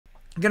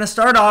I'm going to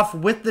start off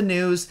with the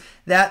news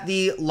that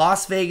the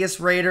Las Vegas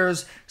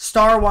Raiders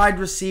star wide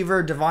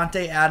receiver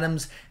Davante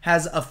Adams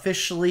has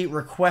officially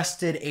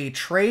requested a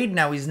trade.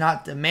 Now, he's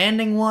not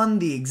demanding one.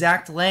 The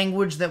exact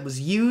language that was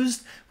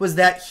used was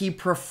that he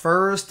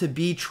prefers to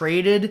be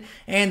traded,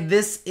 and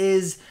this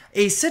is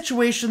a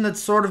situation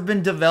that's sort of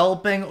been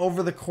developing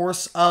over the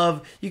course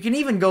of, you can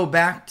even go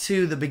back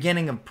to the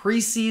beginning of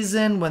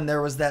preseason when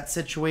there was that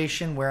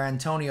situation where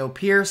Antonio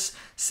Pierce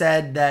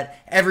said that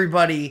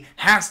everybody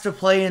has to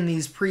play in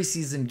these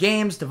preseason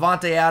games.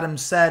 Davante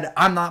Adams said,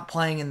 I'm not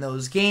playing in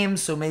those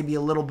games, so maybe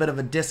a little bit of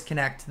a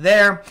disconnect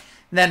there.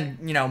 Then,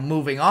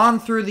 moving on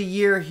through the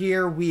year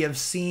here, we have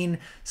seen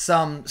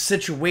some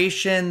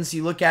situations.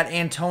 You look at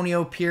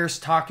Antonio Pierce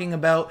talking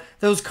about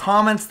those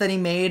comments that he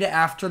made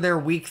after their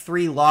Week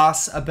 3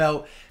 loss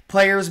about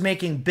players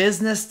making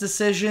business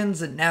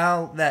decisions, and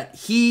now that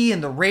he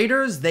and the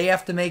Raiders, they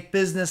have to make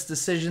business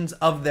decisions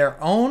of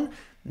their own.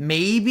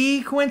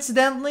 Maybe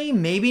coincidentally,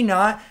 maybe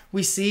not.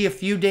 We see a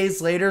few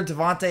days later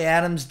Davante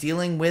Adams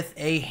dealing with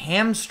a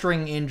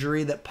hamstring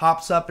injury that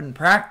pops up in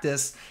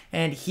practice,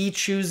 and he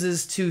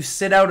chooses to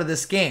sit out of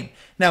this game.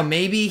 Now,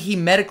 maybe he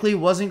medically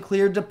wasn't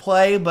cleared to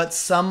play, but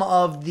some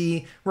of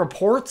the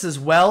reports as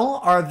well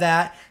are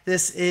that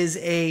this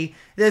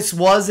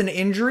was an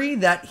injury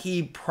that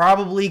he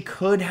probably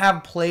could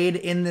have played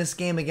in this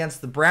game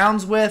against the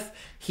Browns with.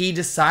 He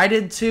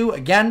decided to,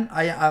 again,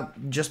 I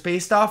just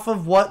based off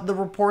of what the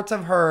reports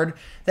I've heard,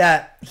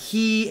 that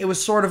it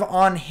was sort of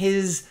on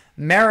his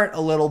merit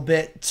a little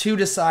bit to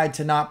decide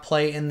to not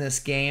play in this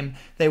game.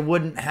 They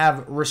wouldn't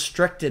have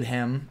restricted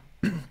him.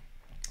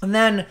 And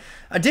then,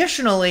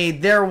 additionally,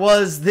 there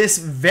was this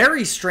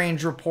very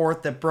strange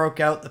report that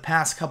broke out the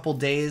past couple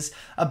days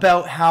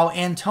about how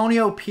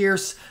Antonio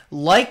Pierce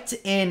liked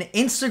an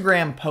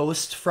Instagram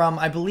post from,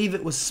 I believe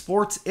it was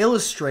Sports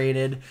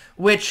Illustrated,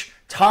 which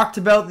talked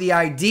about the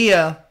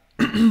idea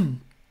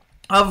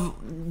of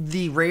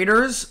the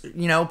Raiders,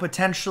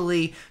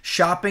 potentially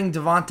shopping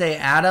Davante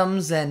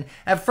Adams. And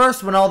at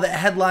first, when all the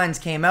headlines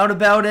came out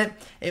about it,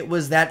 it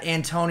was that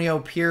Antonio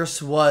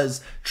Pierce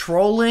was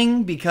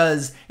trolling,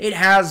 because it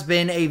has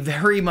been a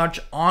very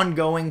much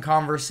ongoing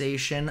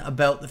conversation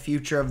about the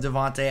future of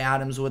Davante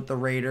Adams with the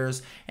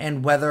Raiders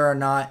and whether or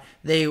not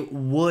they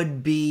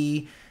would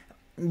be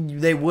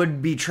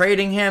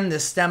trading him.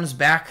 This stems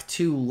back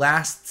to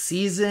last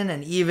season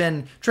and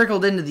even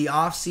trickled into the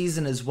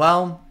offseason as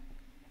well.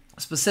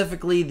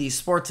 Specifically, the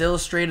Sports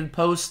Illustrated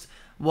post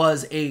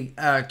was a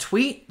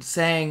tweet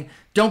saying,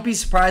 don't be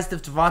surprised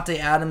if Davante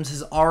Adams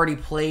has already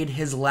played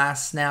his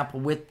last snap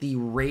with the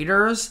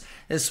Raiders.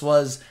 This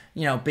was,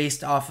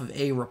 based off of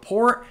a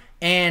report.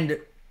 And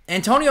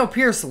Antonio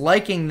Pierce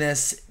liking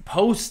this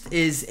post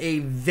is a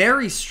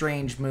very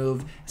strange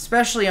move,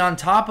 especially on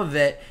top of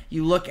it.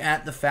 You look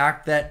at the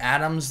fact that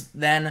Adams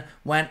then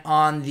went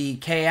on the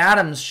Kay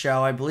Adams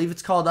show, I believe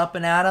it's called Up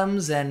and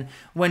Adams, and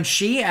when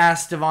she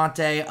asked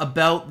Davante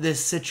about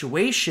this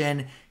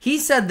situation, he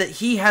said that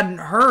he hadn't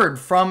heard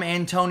from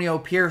Antonio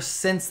Pierce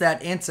since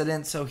that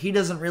incident, so he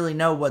doesn't really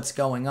know what's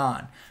going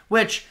on.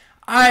 Which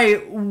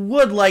I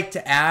would like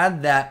to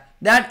add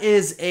that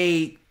is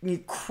a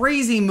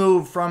crazy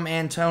move from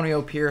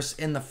Antonio Pierce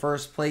in the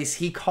first place.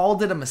 He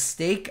called it a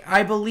mistake,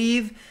 I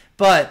believe,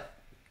 but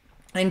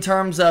in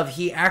terms of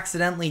he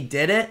accidentally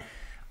did it,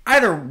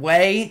 either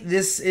way,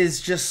 this is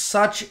just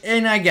such,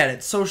 and I get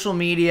it, social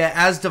media,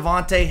 as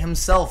Davante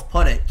himself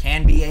put it,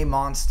 can be a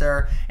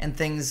monster, and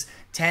things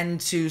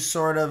tend to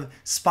sort of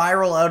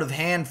spiral out of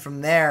hand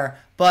from there.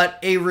 But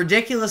a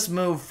ridiculous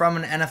move from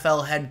an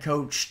NFL head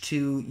coach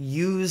to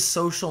use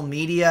social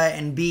media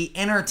and be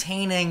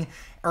entertaining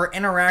or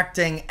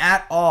interacting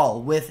at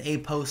all with a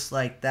post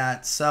like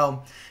that.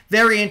 So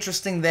very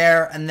interesting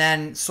there. And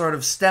then sort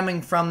of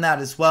stemming from that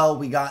as well,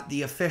 we got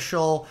the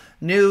official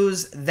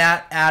news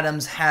that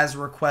Adams has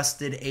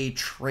requested a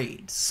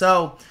trade.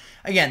 So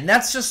again,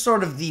 that's just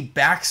sort of the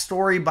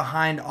backstory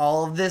behind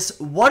all of this.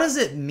 What does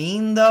it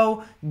mean,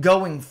 though,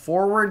 going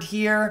forward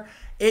here?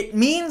 It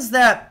means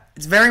that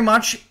it's very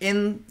much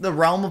in the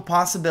realm of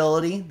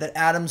possibility that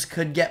Adams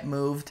could get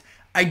moved.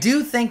 I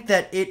do think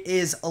that it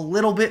is a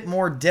little bit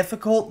more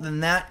difficult than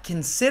that,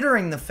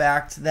 considering the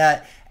fact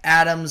that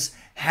Adams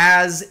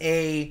has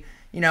a,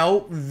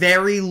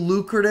 very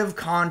lucrative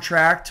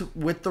contract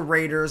with the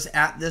Raiders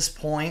at this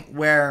point,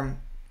 where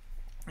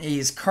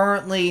he's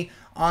currently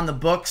on the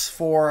books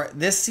for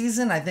this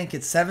season. I think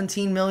it's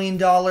 $17 million,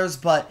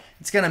 but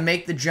it's going to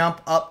make the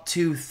jump up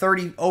to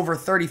over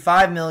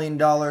 $35 million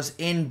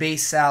in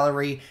base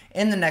salary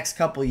in the next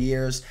couple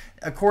years.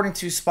 According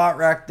to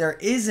SpotRec, there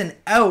is an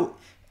out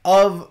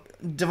of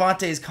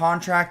Davante's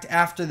contract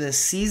after this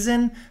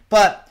season,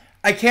 but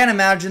I can't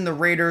imagine the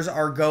Raiders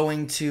are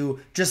going to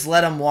just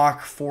let him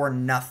walk for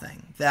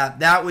nothing.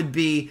 That would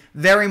be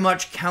very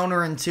much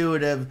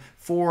counterintuitive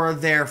for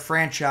their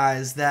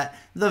franchise, that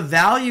the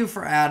value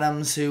for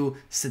Adams, who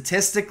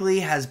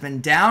statistically has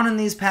been down in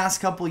these past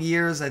couple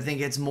years, I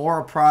think it's more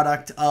a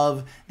product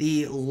of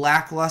the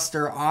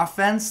lackluster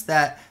offense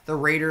that the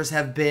Raiders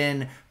have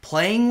been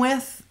playing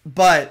with,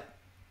 but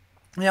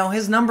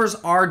his numbers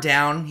are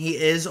down. He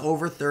is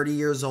over 30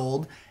 years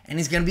old, and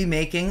he's going to be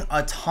making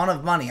a ton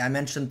of money. I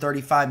mentioned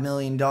 $35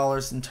 million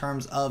in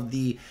terms of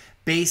the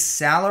base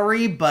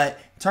salary, but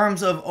in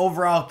terms of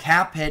overall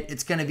cap hit,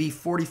 it's going to be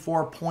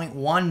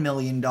 $44.1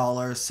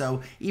 million.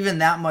 So even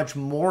that much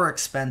more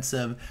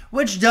expensive,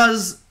 which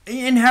does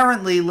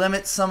inherently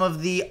limit some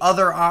of the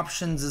other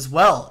options as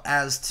well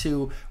as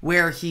to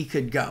where he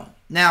could go.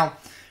 Now,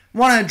 I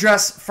want to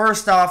address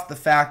first off the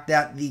fact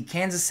that the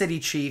Kansas City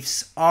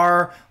Chiefs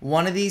are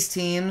one of these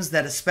teams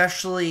that,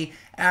 especially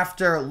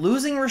after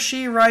losing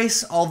Rashee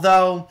Rice,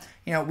 although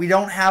we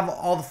don't have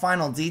all the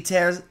final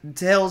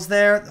details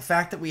there, the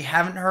fact that we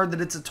haven't heard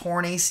that it's a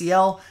torn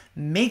ACL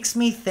makes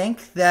me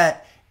think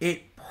that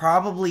it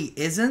probably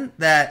isn't,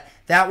 that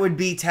would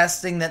be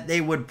testing that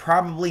they would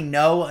probably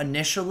know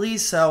initially,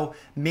 so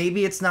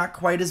maybe it's not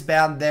quite as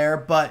bad there,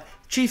 but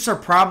Chiefs are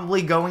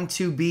probably going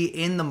to be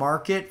in the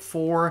market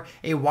for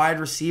a wide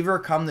receiver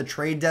come the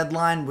trade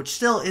deadline, which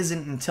still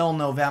isn't until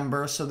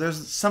November, so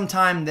there's some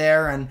time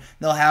there, and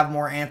they'll have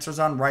more answers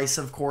on Rice,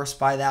 of course,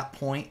 by that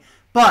point.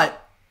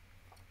 But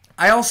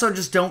I also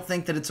just don't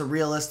think that it's a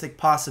realistic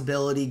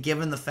possibility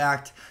given the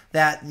fact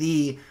that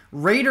the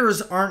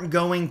Raiders aren't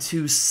going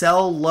to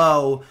sell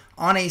low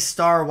on a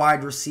star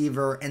wide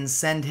receiver and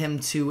send him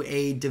to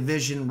a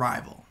division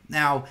rival.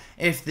 Now,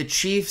 if the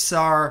Chiefs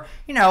are,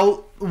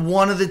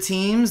 one of the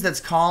teams that's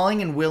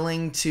calling and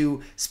willing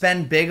to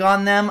spend big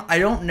on them, I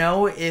don't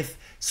know if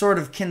sort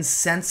of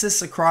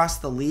consensus across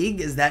the league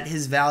is that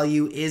his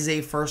value is a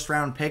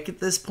first-round pick at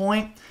this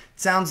point.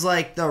 Sounds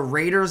like the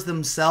Raiders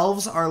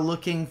themselves are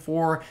looking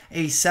for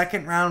a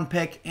second-round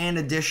pick and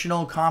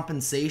additional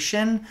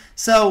compensation.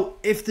 So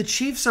if the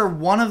Chiefs are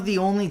one of the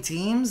only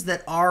teams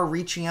that are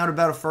reaching out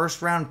about a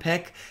first-round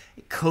pick,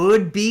 it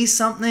could be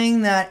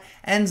something that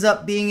ends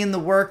up being in the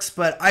works,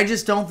 but I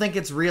just don't think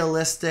it's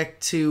realistic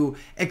to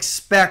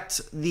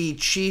expect the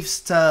Chiefs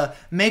to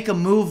make a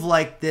move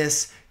like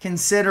this,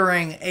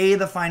 considering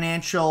the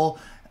financial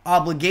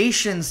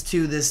obligations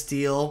to this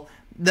deal.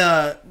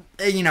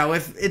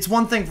 If it's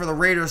one thing for the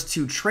Raiders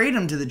to trade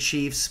him to the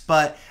Chiefs,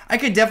 but I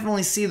could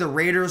definitely see the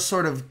Raiders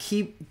sort of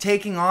keep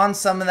taking on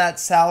some of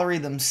that salary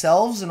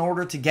themselves in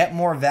order to get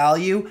more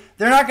value.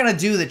 They're not going to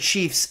do the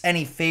Chiefs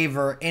any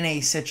favor in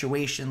a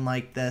situation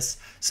like this.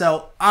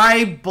 So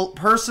I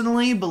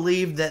personally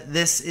believe that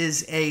this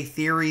is a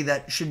theory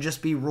that should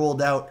just be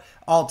ruled out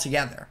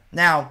altogether.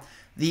 Now,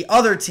 the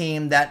other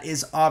team that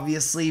is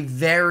obviously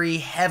very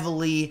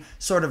heavily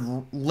sort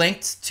of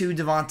linked to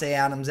Davante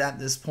Adams at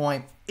this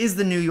point is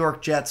the New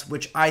York Jets,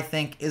 which I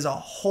think is a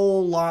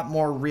whole lot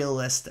more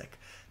realistic.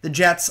 The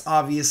Jets,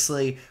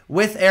 obviously,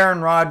 with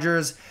Aaron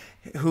Rodgers,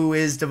 who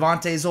is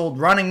Davante's old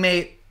running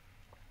mate,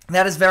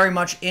 that is very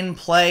much in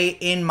play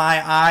in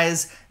my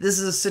eyes. This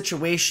is a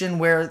situation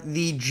where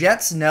the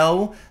Jets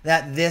know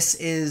that this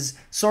is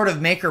sort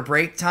of make or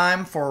break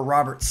time for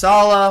Robert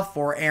Saleh,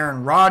 for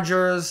Aaron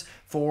Rodgers,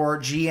 for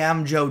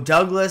GM Joe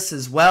Douglas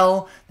as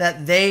well, that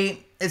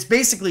it's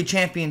basically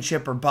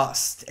championship or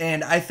bust.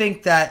 And I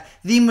think that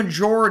the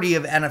majority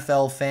of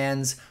NFL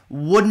fans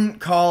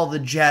wouldn't call the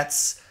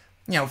Jets,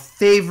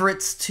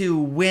 favorites to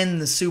win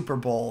the Super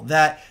Bowl.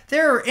 That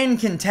they're in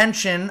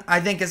contention. I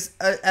think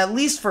at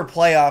least for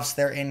playoffs,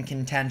 they're in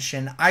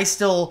contention. I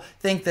still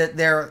think that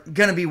they're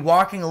going to be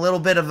walking a little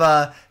bit of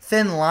a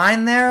thin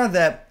line there,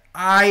 that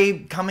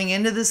I, coming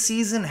into this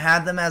season,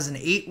 had them as an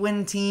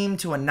 8-win team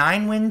to a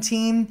 9-win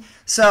team.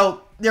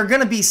 So they're going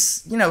to be,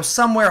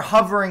 somewhere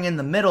hovering in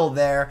the middle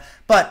there.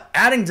 But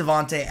adding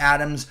Davante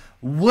Adams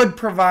would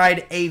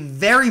provide a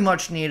very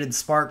much needed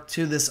spark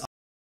to this.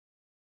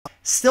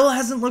 Still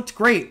hasn't looked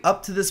great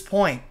up to this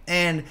point.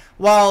 And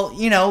while,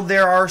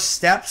 there are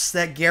steps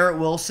that Garrett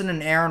Wilson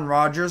and Aaron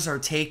Rodgers are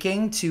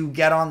taking to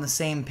get on the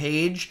same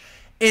page,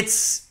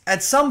 it's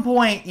at some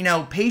point,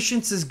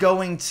 patience is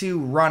going to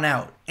run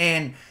out.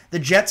 And the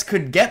Jets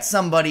could get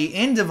somebody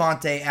in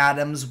Davante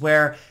Adams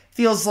where it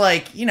feels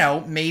like,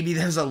 maybe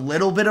there's a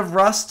little bit of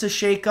rust to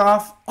shake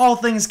off. All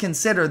things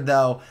considered,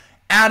 though,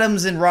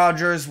 Adams and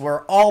Rodgers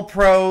were all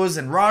pros,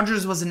 and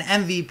Rodgers was an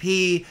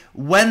MVP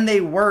when they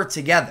were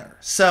together.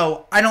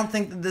 So I don't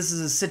think that this is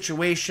a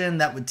situation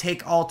that would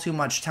take all too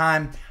much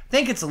time. I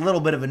think it's a little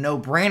bit of a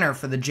no-brainer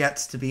for the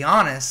Jets, to be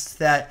honest,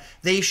 that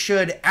they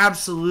should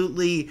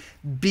absolutely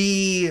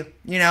be,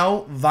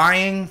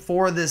 vying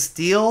for this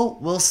deal.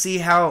 We'll see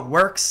how it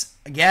works.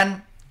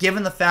 Again,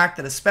 given the fact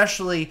that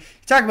especially,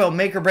 you talk about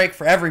make or break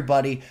for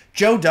everybody,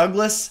 Joe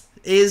Douglas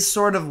is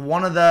sort of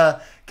one of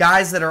the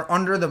guys that are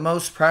under the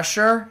most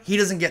pressure. He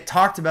doesn't get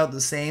talked about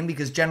the same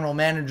because general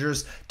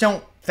managers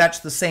don't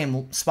fetch the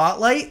same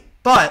spotlight,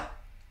 but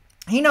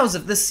he knows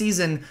if this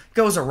season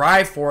goes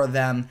awry for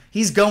them,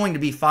 he's going to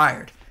be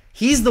fired.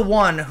 He's the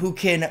one who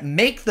can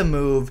make the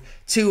move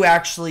to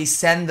actually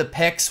send the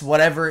picks,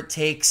 whatever it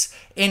takes,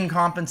 in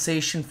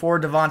compensation for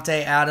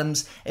Davante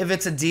Adams. If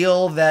it's a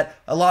deal that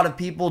a lot of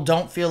people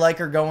don't feel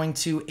like are going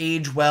to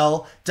age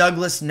well,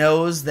 Douglas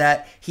knows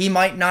that he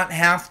might not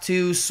have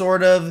to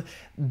sort of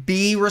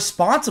be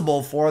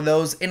responsible for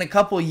those in a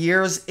couple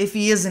years if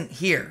he isn't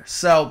here.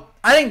 So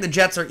I think the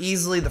Jets are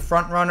easily the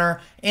front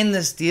runner in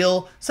this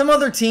deal. Some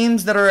other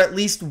teams that are at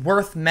least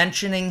worth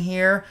mentioning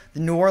here, the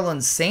New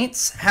Orleans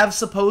Saints have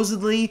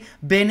supposedly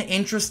been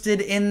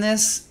interested in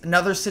this.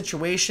 Another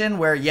situation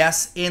where,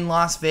 yes, in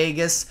Las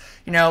Vegas,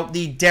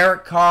 the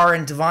Derek Carr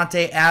and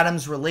Davante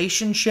Adams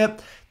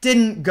relationship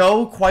didn't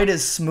go quite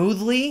as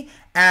smoothly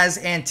as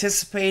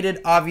anticipated.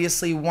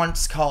 Obviously,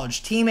 once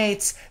college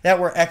teammates that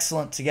were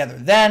excellent together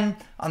then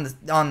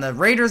on the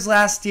Raiders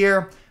last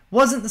year.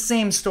 Wasn't the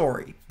same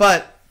story,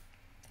 but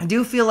I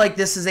do feel like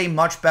this is a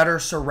much better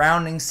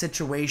surrounding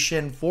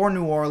situation for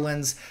New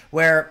Orleans,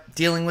 where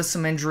dealing with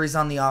some injuries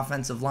on the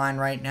offensive line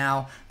right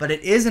now, but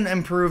it is an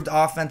improved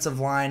offensive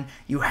line.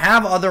 You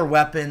have other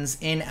weapons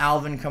in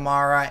Alvin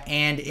Kamara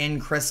and in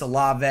Chris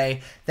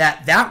Olave.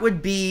 That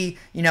would be,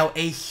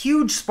 a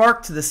huge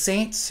spark to the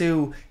Saints,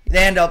 who they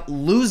end up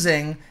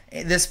losing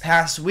this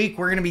past week.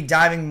 We're going to be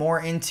diving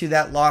more into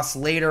that loss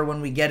later when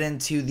we get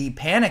into the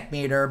panic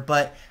meter,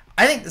 but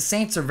I think the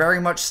Saints are very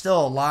much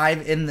still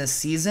alive in this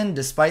season,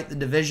 despite the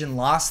division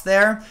loss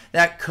there.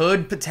 That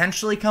could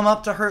potentially come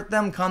up to hurt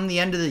them come the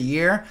end of the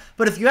year.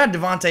 But if you add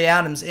Davante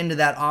Adams into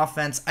that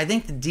offense, I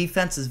think the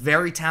defense is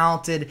very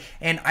talented,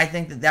 and I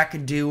think that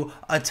could do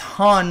a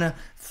ton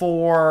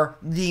for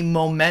the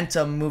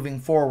momentum moving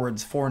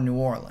forwards for New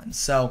Orleans.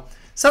 So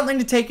something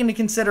to take into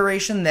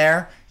consideration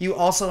there. You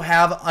also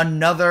have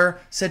another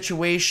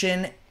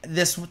situation,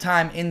 this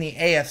time in the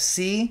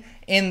AFC,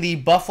 in the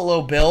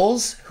Buffalo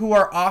Bills, who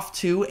are off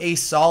to a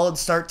solid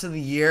start to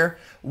the year.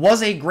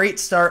 Was a great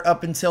start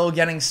up until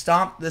getting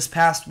stomped this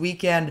past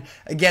weekend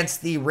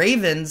against the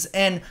Ravens.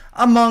 And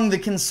among the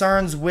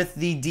concerns with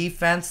the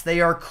defense, they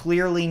are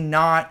clearly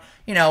not,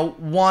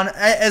 one,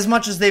 as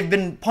much as they've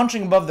been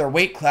punching above their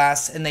weight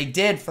class, and they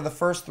did for the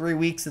first 3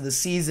 weeks of the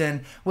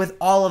season, with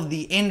all of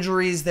the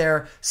injuries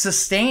they're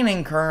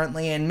sustaining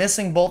currently and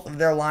missing both of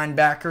their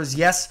linebackers.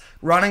 Yes,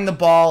 running the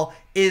ball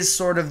is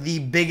sort of the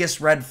biggest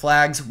red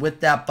flags with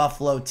that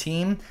Buffalo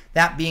team.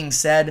 That being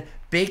said,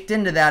 baked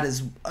into that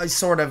is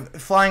sort of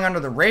flying under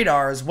the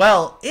radar as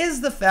well, is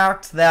the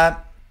fact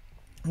that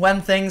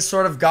when things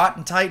sort of got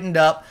and tightened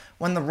up,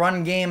 when the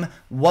run game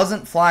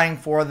wasn't flying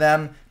for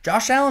them,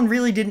 Josh Allen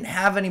really didn't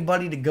have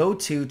anybody to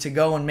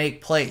go and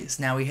make plays.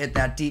 Now, he hit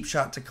that deep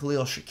shot to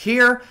Khalil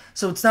Shakir,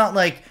 so it's not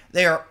like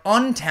they are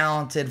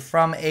untalented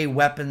from a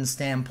weapon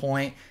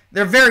standpoint.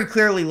 They're very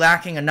clearly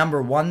lacking a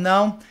number one,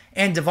 though,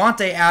 and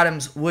Davante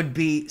Adams would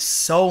be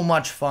so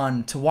much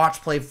fun to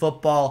watch play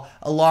football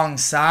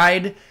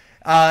alongside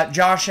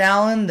Josh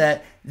Allen.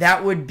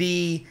 That would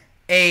be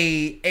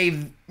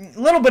a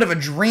little bit of a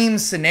dream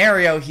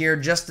scenario here,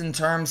 just in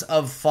terms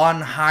of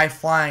fun,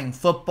 high-flying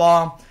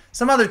football.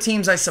 Some other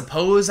teams I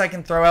suppose I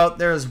can throw out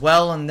there as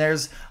well, and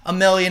there's a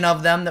million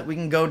of them that we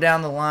can go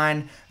down the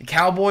line. The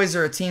Cowboys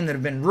are a team that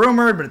have been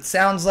rumored, but it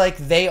sounds like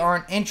they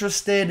aren't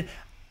interested.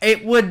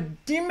 It would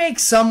make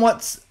some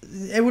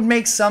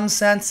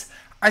sense.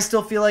 I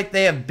still feel like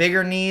they have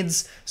bigger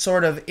needs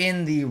sort of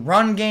in the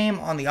run game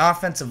on the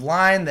offensive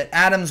line, that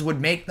Adams would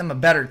make them a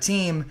better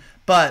team,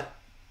 but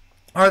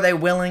are they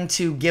willing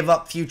to give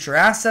up future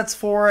assets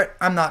for it?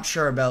 I'm not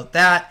sure about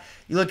that.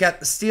 You look at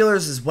the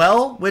Steelers as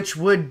well, which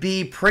would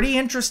be pretty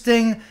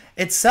interesting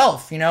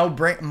itself.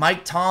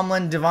 Mike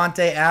Tomlin,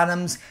 Davante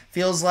Adams,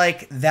 feels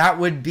like that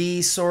would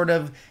be sort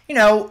of,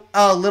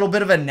 a little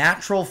bit of a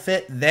natural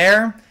fit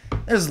there.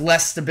 There's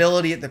less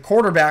stability at the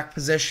quarterback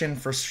position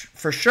for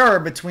sure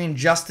between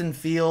Justin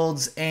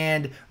Fields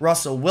and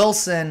Russell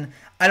Wilson.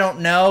 I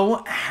don't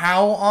know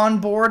how on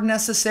board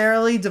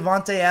necessarily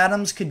Davante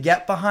Adams could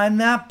get behind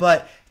that,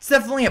 but it's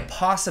definitely a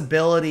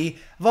possibility.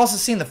 I've also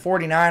seen the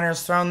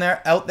 49ers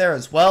out there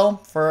as well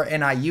for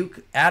an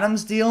Ayuk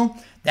Adams deal.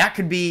 That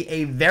could be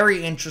a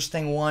very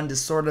interesting one to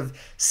sort of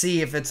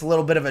see if it's a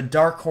little bit of a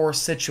dark horse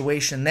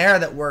situation there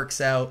that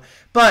works out.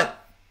 But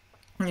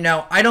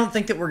I don't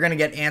think that we're going to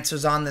get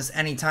answers on this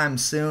anytime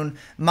soon.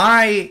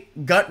 My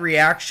gut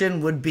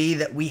reaction would be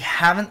that we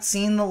haven't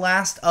seen the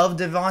last of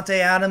Davante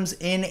Adams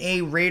in a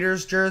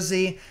Raiders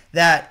jersey,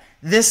 that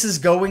this is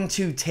going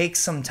to take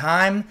some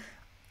time.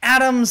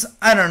 Adams,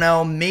 I don't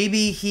know,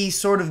 maybe he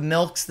sort of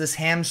milks this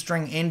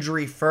hamstring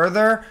injury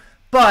further,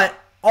 but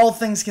all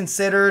things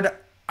considered,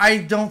 I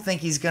don't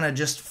think he's going to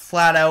just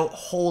flat out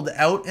hold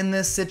out in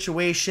this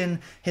situation.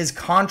 His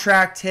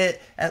contract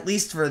hit, at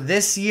least for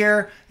this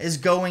year, is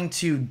going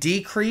to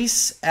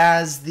decrease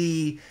as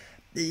the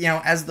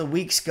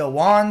weeks go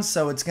on,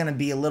 so it's going to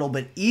be a little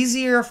bit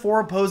easier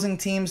for opposing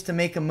teams to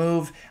make a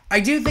move.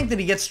 I do think that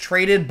he gets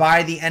traded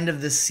by the end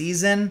of this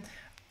season.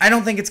 I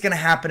don't think it's going to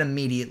happen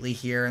immediately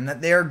here, and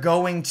that they're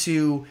going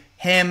to,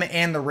 him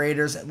and the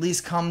Raiders, at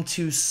least come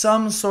to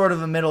some sort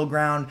of a middle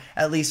ground,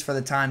 at least for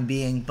the time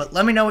being. But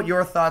let me know what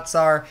your thoughts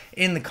are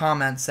in the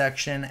comments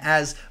section,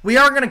 as we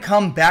are going to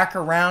come back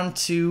around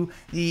to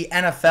the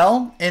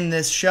NFL in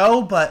this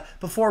show. But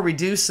before we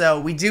do so,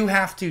 we do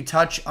have to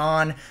touch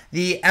on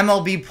the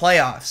MLB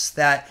playoffs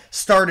that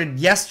started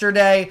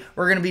yesterday.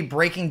 We're going to be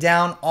breaking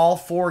down all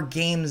 4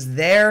 games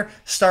there,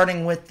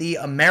 starting with the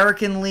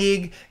American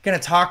League. Going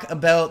to talk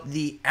about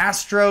the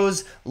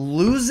Astros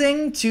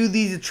losing to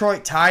the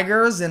Detroit Tigers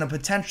Tigers in a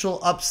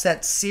potential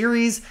upset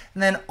series,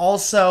 and then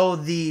also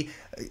the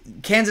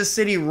Kansas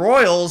City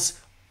Royals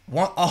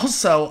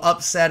also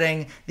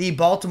upsetting the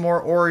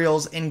Baltimore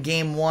Orioles in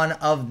Game 1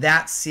 of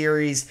that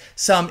series.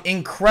 Some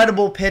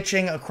incredible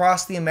pitching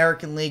across the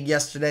American League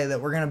yesterday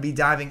that we're going to be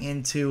diving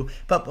into.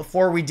 But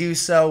before we do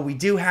so, we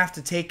do have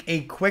to take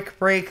a quick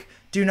break.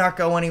 Do not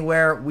go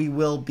anywhere. We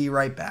will be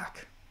right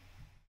back.